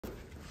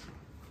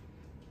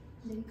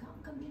You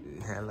can't come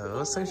in.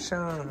 Hello,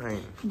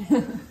 sunshine.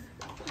 Hey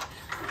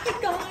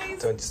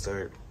guys. Don't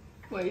start.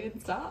 Wait, you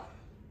didn't start?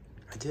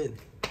 I did.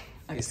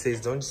 Okay. It says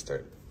don't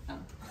start. Oh.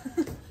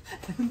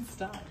 Don't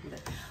start.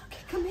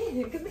 Okay, come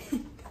in, come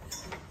in.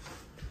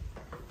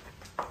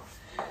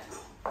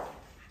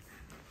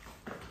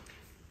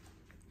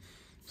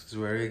 This is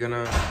where you're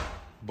gonna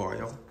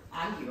boil.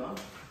 And you are.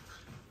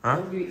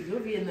 Huh? You'll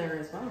be in there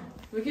as well.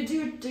 We could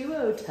do a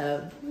duo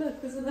tub.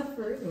 Look, there's enough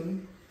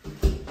room.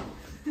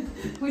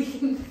 we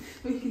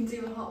can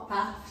do a hot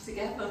bath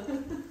together.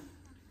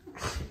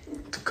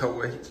 Can't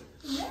wait.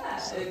 Yeah,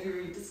 it'd be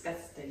really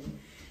disgusting.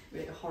 It'd be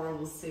like a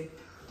horrible soup.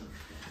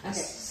 Okay.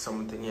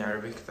 Something in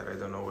Arabic that I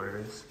don't know what it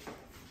is.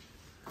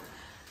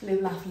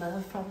 Live, laugh,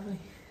 love, probably.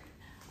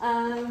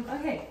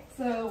 Okay,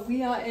 so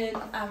we are in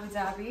Abu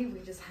Dhabi. We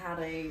just had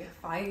a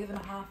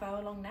 5.5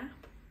 hour long nap.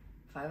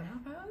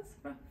 5.5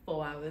 hours?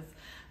 4 hours.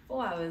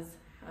 4 hours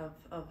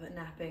of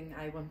napping.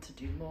 I want to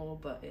do more,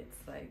 but it's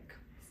like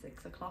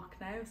 6 o'clock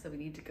now, so we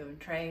need to go and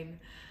train.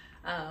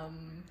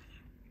 And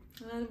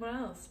then what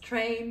else?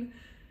 Train,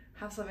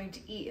 have something to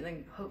eat, and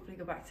then hopefully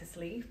go back to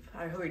sleep.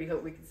 I really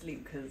hope we can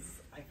sleep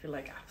because I feel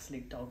like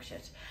absolute dog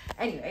shit.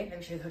 Anyway, let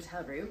me show you the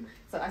hotel room.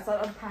 So I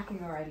started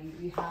unpacking already.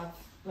 We have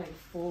like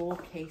 4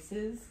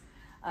 cases.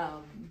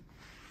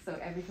 So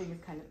everything is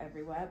kind of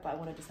everywhere, but I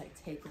want to just like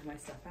take all my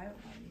stuff out.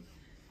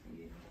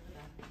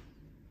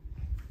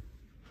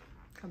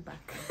 Come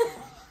back.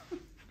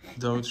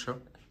 Don't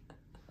show.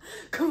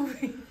 Come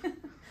with me.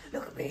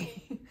 Look at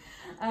me.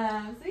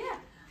 So yeah,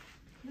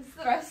 this is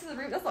the rest of the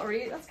room. That's not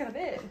really, that's kind of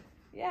it.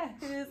 Yeah,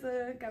 here's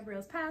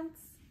Gabrielle's pants.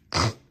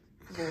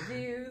 More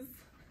views.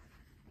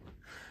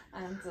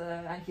 And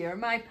here are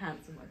my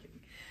pants. I'm watching.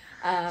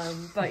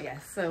 But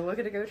yes, so we're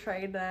gonna go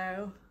train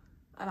now,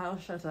 and I'll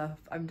shut up.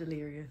 I'm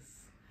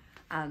delirious.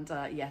 And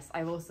yes,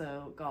 I've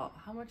also got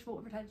how much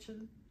water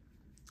retention?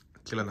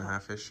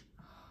 1.5 kilos-ish.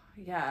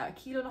 Yeah, 1.5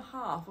 kilos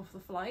off the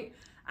flight,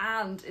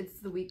 and it's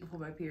the week before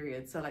my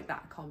period, so like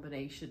that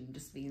combination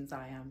just means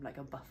I am like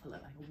a buffalo,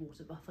 like a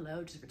water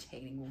buffalo, just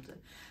retaining water.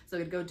 So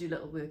I'm gonna go do a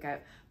little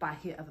workout, but I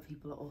hear other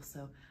people are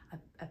also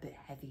a bit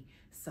heavy,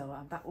 so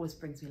that always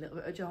brings me a little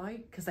bit of joy,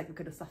 because like we're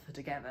gonna suffer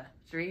together,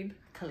 dream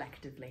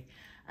collectively.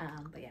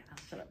 But yeah, I'll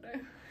shut up now.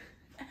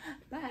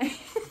 Bye.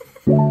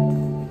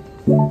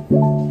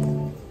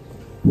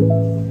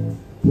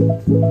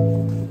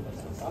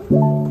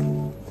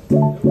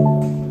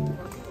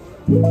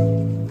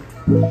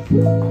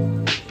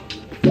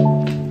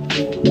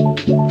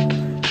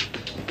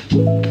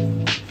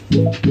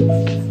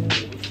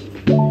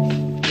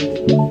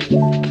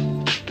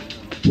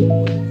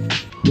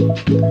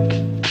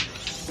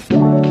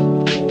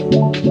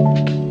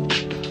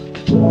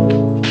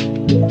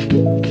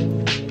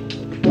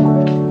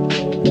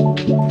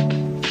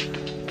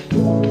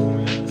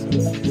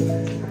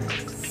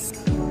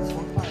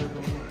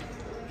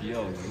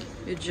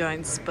 Your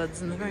giant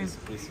spuds in the room.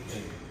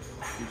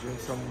 You drink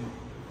some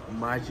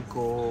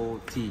magical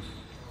tea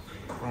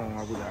from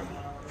Abu Dhabi.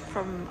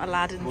 From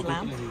Aladdin's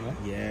lamp.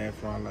 Yeah,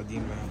 from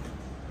Aladdin's lamp.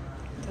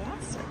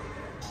 Fantastic.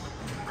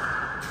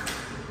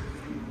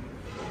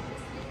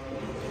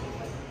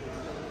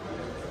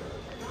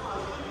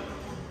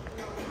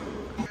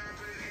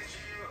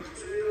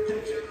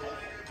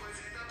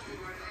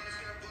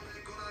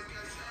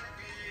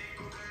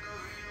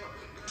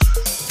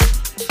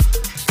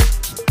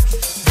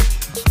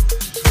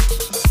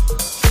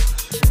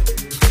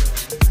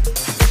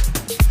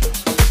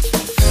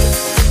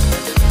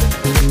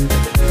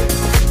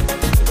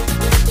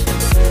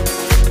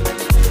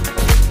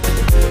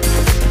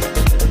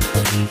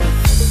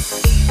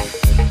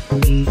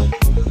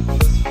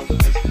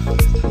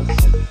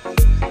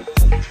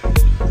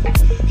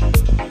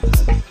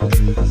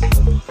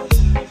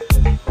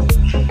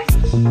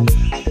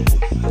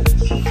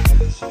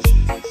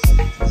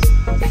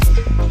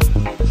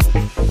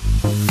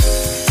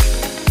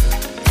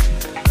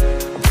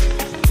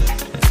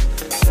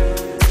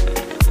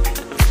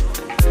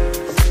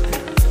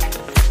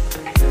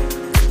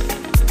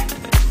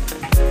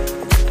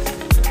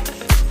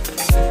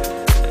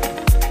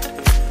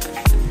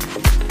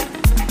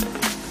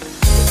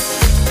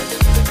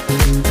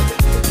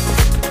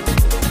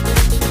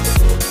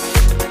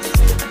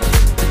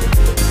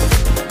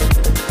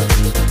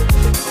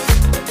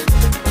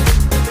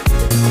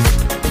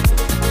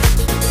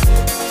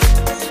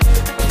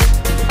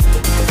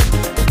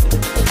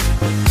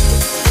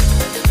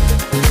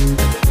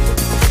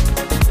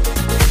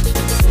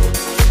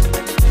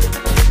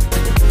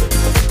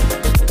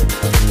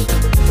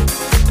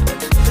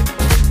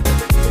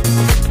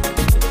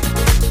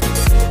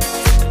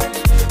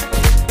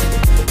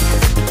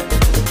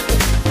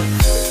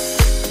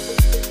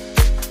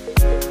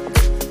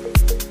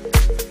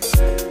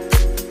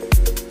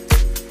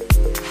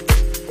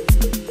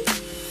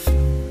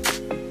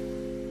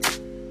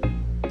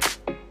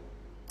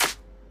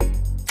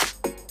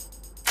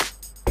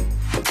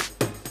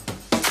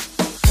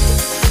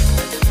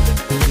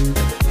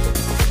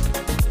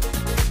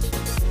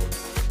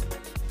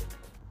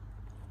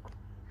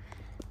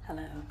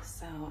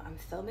 So I'm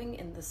filming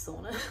in the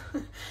sauna,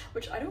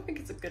 which I don't think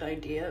is a good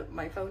idea.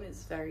 My phone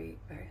is very,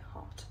 very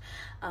hot.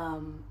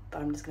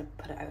 But I'm just gonna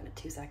put it out in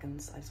 2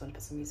 seconds. I just want to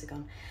put some music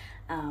on.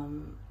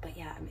 But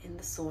yeah, I'm in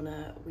the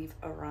sauna. We've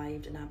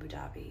arrived in Abu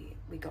Dhabi.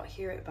 We got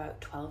here at about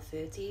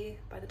 12:30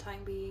 by the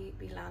time we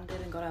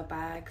landed and got our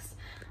bags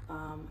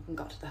and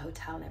got to the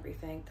hotel and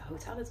everything. The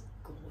hotel is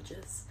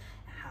gorgeous.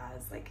 It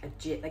has like a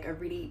gym, like a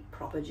really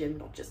proper gym,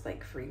 not just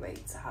like free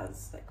weights. It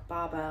has like a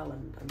barbell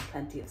and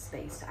plenty of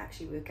space to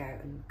actually work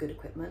out and good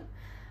equipment.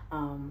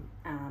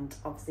 And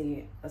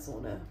obviously a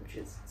sauna, which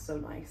is so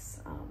nice,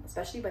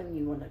 especially when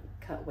you want to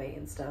cut weight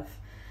and stuff.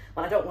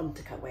 Well, I don't want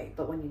to cut weight,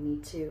 but when you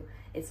need to,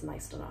 it's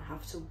nice to not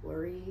have to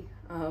worry.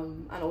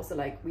 And also,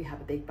 like, we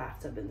have a big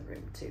bathtub in the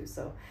room too,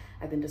 so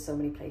I've been to so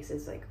many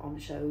places like on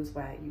shows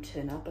where you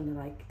turn up and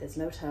they're like, there's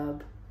no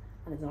tub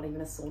and there's not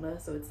even a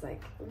sauna, so it's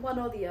like one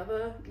or the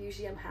other.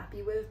 Usually I'm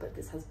happy with, but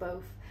this has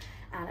both.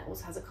 And it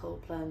also has a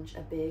cold plunge,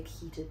 a big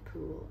heated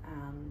pool,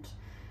 and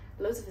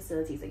loads of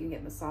facilities. Like you can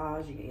get a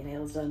massage, you can get your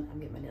nails done. I'm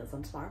getting my nails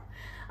done tomorrow.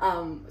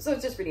 So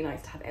it's just really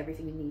nice to have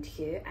everything you need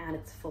here, and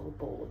it's full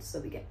board. So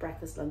we get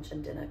breakfast, lunch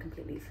and dinner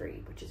completely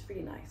free, which is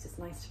really nice. It's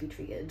nice to be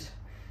treated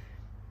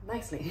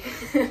nicely,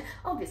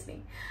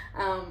 obviously.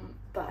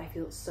 But I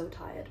feel so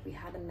tired. We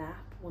had a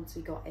nap once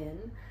we got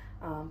in,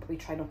 but we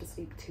tried not to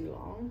sleep too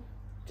long,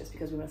 just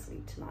because we want to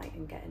sleep tonight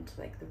and get into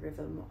like the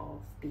rhythm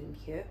of being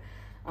here.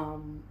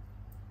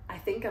 I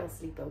think I'll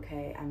sleep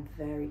okay. I'm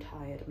very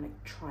tired. I'm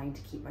like trying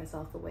to keep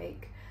myself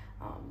awake.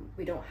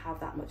 We don't have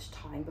that much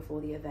time before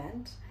the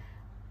event,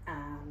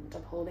 and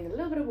I'm holding a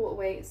little bit of water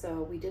weight,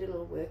 so we did a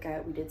little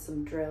workout. We did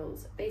some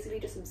drills, basically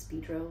just some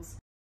speed drills.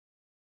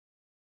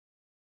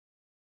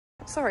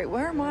 Sorry,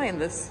 where am I in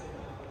this?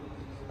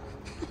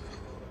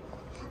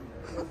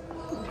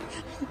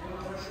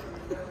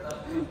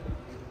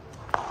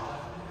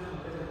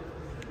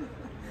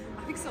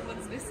 I think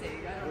someone's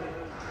missing. I don't know.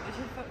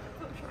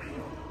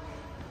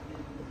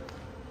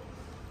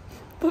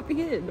 Put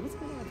me in. What's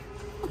going on?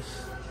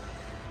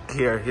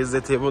 Here, here's the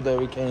table that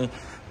we can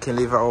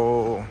leave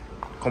our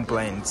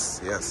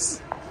complaints.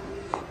 Yes.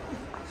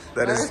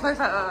 That Where is is my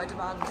photo? I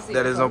demand to see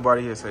there the is phone.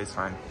 nobody here, so it's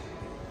fine.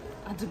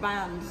 I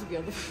demand to be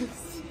on the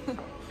first.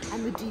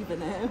 I'm the diva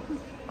now.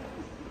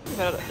 We've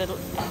got a little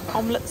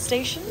omelette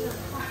station. So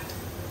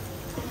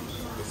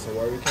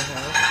what we can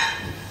have?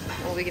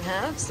 Well, we can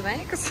have some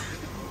eggs.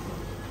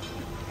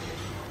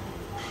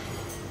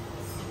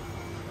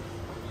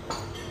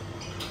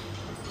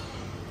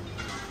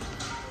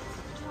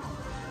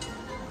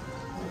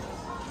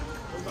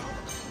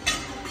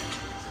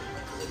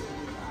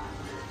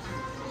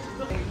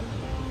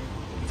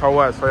 For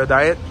what? For your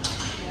diet? Yeah.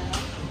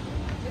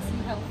 Get some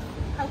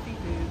healthy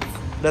foods.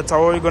 That's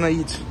all we're gonna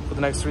eat for the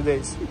next 3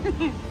 days.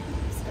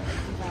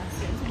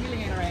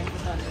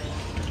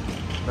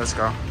 Let's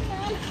go.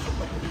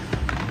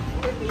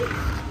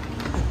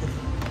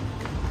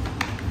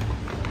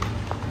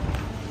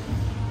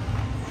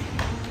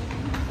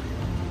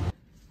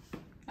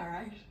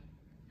 Alright.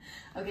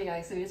 Okay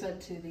guys, so we just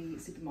went to the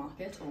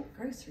supermarket or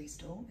grocery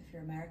store if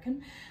you're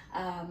American,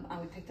 and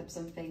we picked up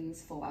some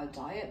things for our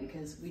diet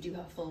because we do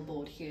have full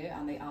board here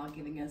and they are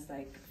giving us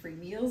like free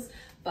meals,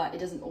 but it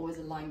doesn't always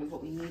align with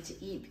what we need to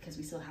eat because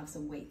we still have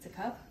some weight to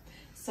cut.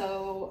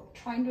 So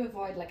trying to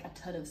avoid like a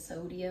ton of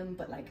sodium,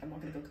 but like I'm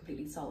not going to go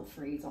completely salt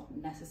free. It's not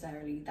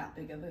necessarily that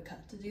big of a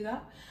cut to do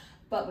that,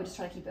 but we're just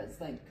trying to keep it as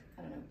like,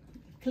 I don't know,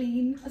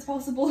 clean as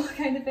possible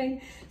kind of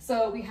thing.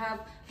 So we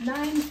have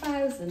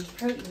 9,000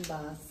 protein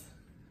bars.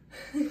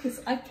 Because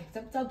I picked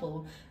up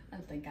double. I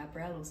think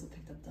Gabrielle also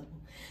picked up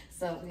double.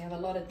 So we have a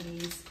lot of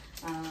these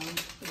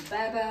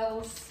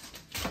barbells,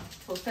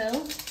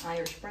 Fulfill,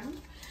 Irish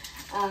brand.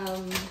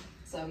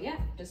 So yeah,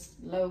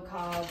 just low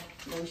carb,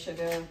 low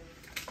sugar,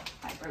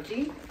 high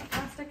protein,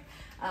 fantastic.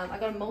 I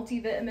got a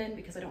multivitamin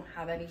because I don't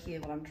have any here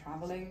while I'm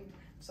traveling.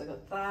 So I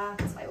got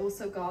that. I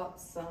also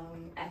got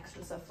some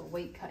extra stuff for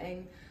weight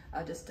cutting,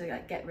 just to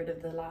like, get rid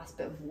of the last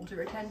bit of water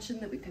retention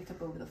that we picked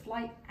up over the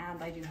flight.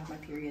 And I do have my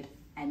period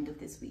end of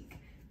this week.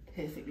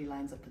 Perfectly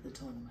lines up with the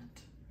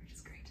tournament, which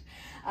is great.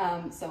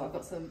 So I've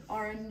got some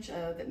orange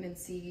vitamin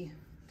C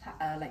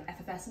like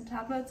effervescent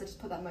tablets. I just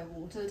put that in my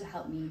water to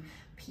help me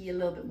pee a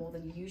little bit more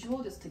than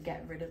usual, just to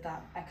get rid of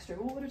that extra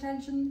water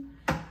retention.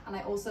 And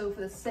I also,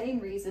 for the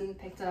same reason,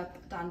 picked up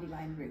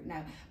dandelion root.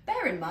 Now,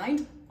 bear in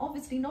mind,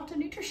 obviously not a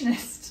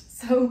nutritionist,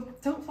 so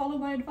don't follow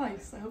my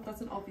advice. I hope that's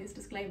an obvious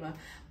disclaimer.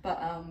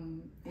 But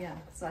yeah,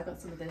 so I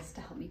got some of this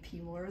to help me pee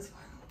more as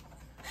well.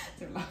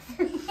 Don't laugh.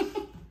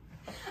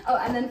 Oh,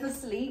 and then for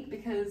sleep,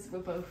 because we're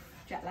both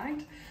jet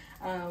lagged,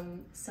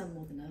 some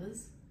more than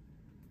others.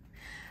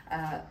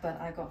 But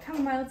I got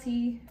chamomile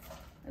tea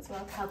as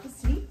well to help us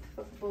sleep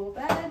before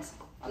bed.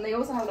 And they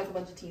also have like a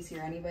bunch of teas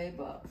here anyway,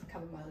 but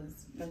chamomile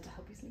is meant to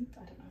help you sleep.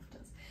 I don't know if it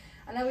does.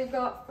 And then we've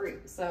got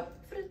fruit, so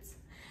fruits.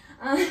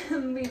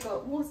 We've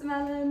got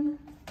watermelon,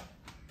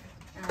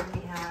 and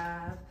we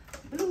have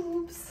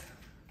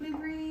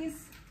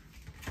blueberries.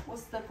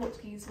 What's the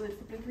Portuguese word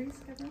for blueberries,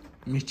 Gabriel?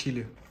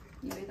 Mirtilho.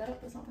 You made that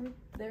up, that's not real.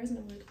 There isn't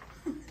a word.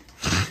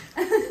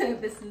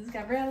 This is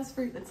Gabriella's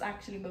fruit that's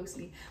actually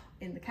mostly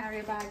in the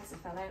carrier bags. It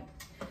fell out.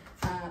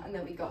 And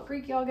then we got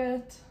Greek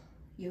yogurt.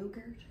 We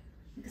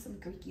got some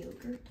Greek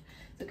yogurt.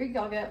 So Greek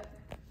yogurt,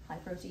 high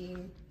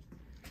protein.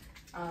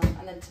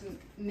 And then to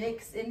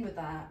mix in with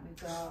that,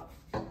 we've got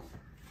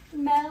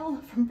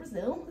Mel from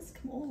Brazil. It's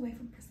come all the way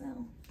from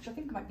Brazil, which I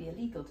think might be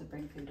illegal to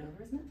bring food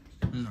over, isn't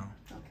it? No.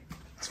 Okay.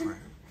 It's fine.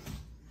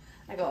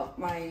 I got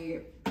my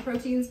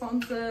protein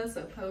sponsor,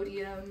 so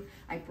Podium.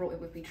 I brought it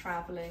with me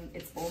traveling.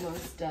 It's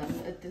almost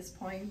done at this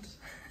point.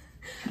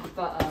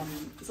 But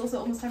it's also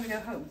almost time to go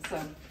home.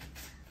 So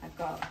I've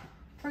got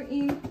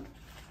protein.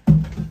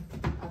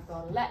 I've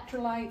got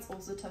electrolytes,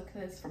 also took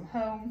this from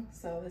home.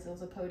 So this is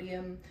also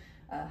Podium,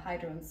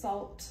 hydro and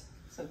salt.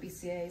 So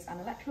BCAAs and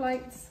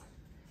electrolytes.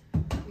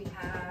 We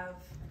have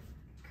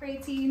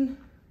creatine,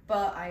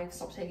 but I've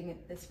stopped taking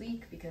it this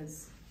week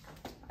because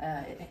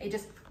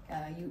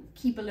you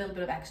keep a little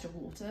bit of extra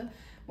water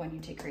when you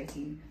take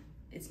creatine.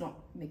 It's not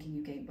making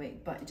you gain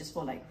weight, but just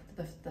for like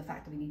the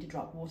fact that we need to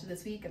drop water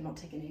this week, I'm not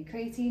taking any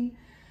creatine.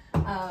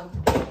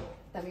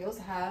 Then we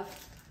also have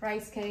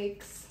rice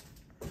cakes,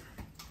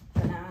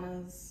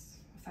 bananas,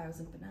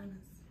 1,000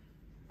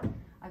 bananas.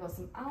 I got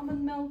some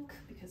almond milk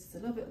because it's a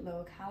little bit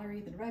lower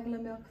calorie than regular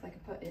milk that I can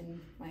put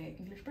in my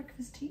English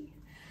breakfast tea,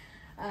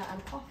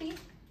 and coffee.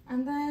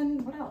 And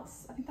then what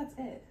else? I think that's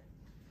it.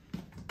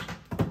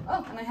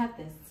 Oh, and I have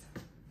this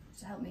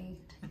to help me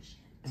take a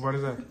shit. What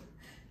is that?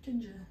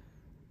 Ginger.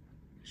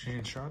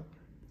 Ginger shot?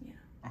 Yeah.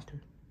 Okay.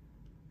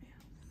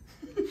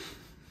 Yeah.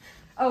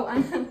 Oh,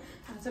 and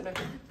I don't know,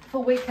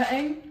 for weight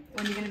cutting,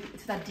 when you're going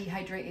to that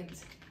dehydrated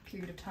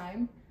period of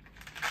time,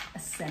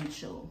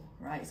 essential,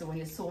 right? So when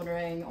you're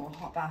saunering or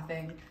hot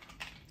bathing,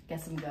 get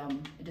some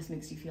gum. It just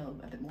makes you feel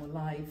a bit more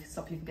alive.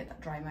 Stop you from get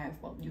that dry mouth.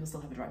 Well, you'll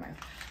still have a dry mouth,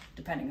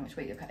 depending on which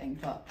weight you're cutting,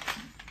 but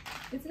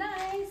it's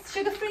nice,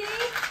 sugar-free.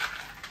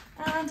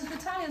 And if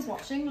Natalia's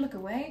watching, look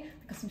away.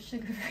 I've got some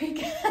sugar-free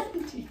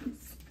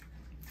candies.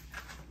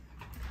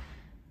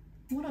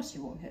 What else do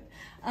you want here?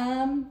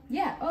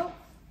 Yeah, oh,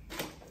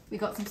 we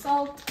got some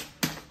salt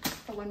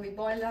for when we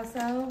boil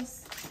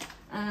ourselves.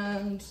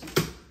 And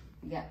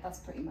yeah, that's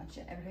pretty much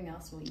it. Everything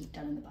else we'll eat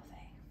done in the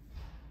buffet.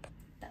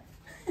 Done.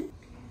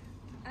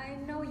 I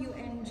know you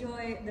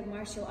enjoy the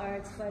martial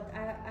arts, but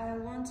I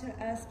want to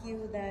ask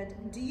you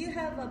that, do you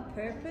have a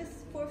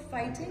purpose for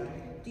fighting?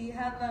 Do you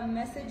have a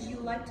message you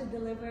like to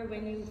deliver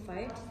when you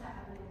fight?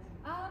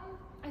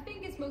 I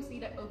think it's mostly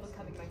like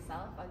overcoming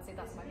myself. I'd say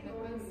that's my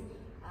purpose.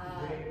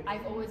 I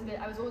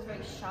was always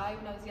very shy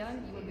when I was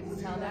young. You wouldn't be able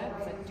to tell now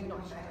because I do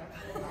not shut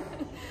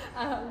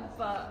up.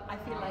 But I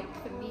feel like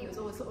for me, it was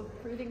always sort of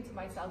proving to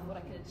myself what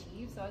I could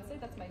achieve. So I'd say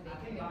that's my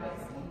main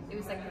purpose. It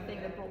was like the thing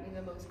that brought me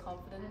the most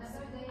confidence.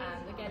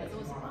 And again, it's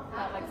also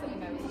felt like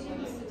something I was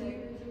supposed to do.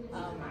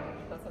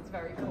 That sounds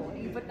very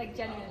corny, but like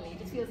genuinely, it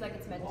just feels like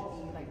it's meant to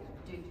be, like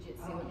doing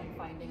jiu-jitsu and like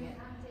finding it.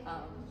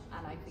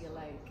 And I feel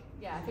like,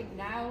 yeah, I think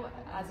now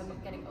as I'm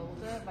getting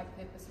older, my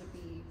purpose would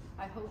be,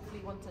 I hopefully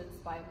want to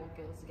inspire more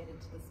girls to get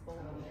into the sport.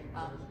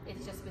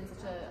 It's just been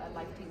such a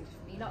life change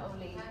for me, not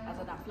only as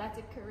an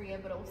athletic career,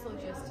 but also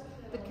just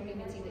the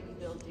community that you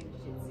build doing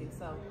jiu-jitsu.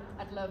 So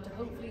I'd love to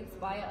hopefully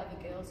inspire other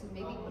girls who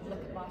maybe would look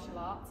at martial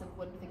arts and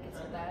wouldn't think it's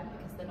for them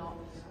because they're not,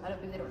 I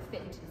don't think they don't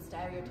fit into the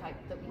stereotype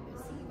that we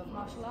perceive of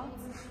martial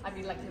arts. I'd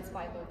really like to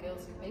inspire more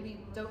girls who maybe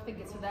don't think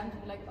it's for them to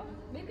be like, oh,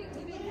 maybe it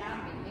can be.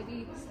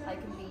 Maybe I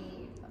can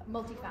be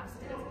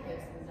multifaceted as a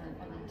person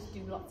and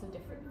do lots of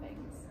different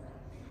things.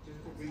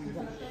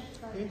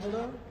 Okay, hold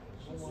on.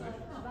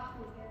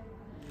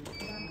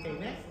 Okay,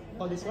 next.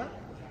 For this one?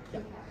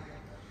 Yep.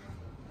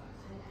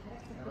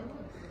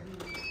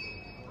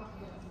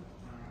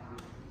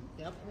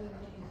 Yep.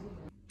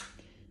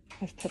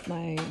 I've put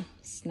my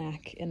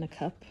snack in a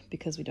cup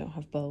because we don't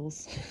have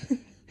bowls.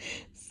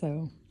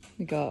 So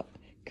we got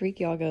Greek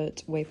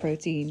yogurt, whey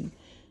protein,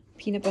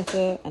 peanut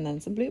butter, and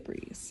then some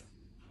blueberries.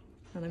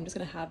 And I'm just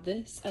gonna have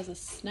this as a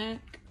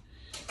snack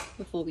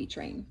before we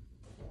train.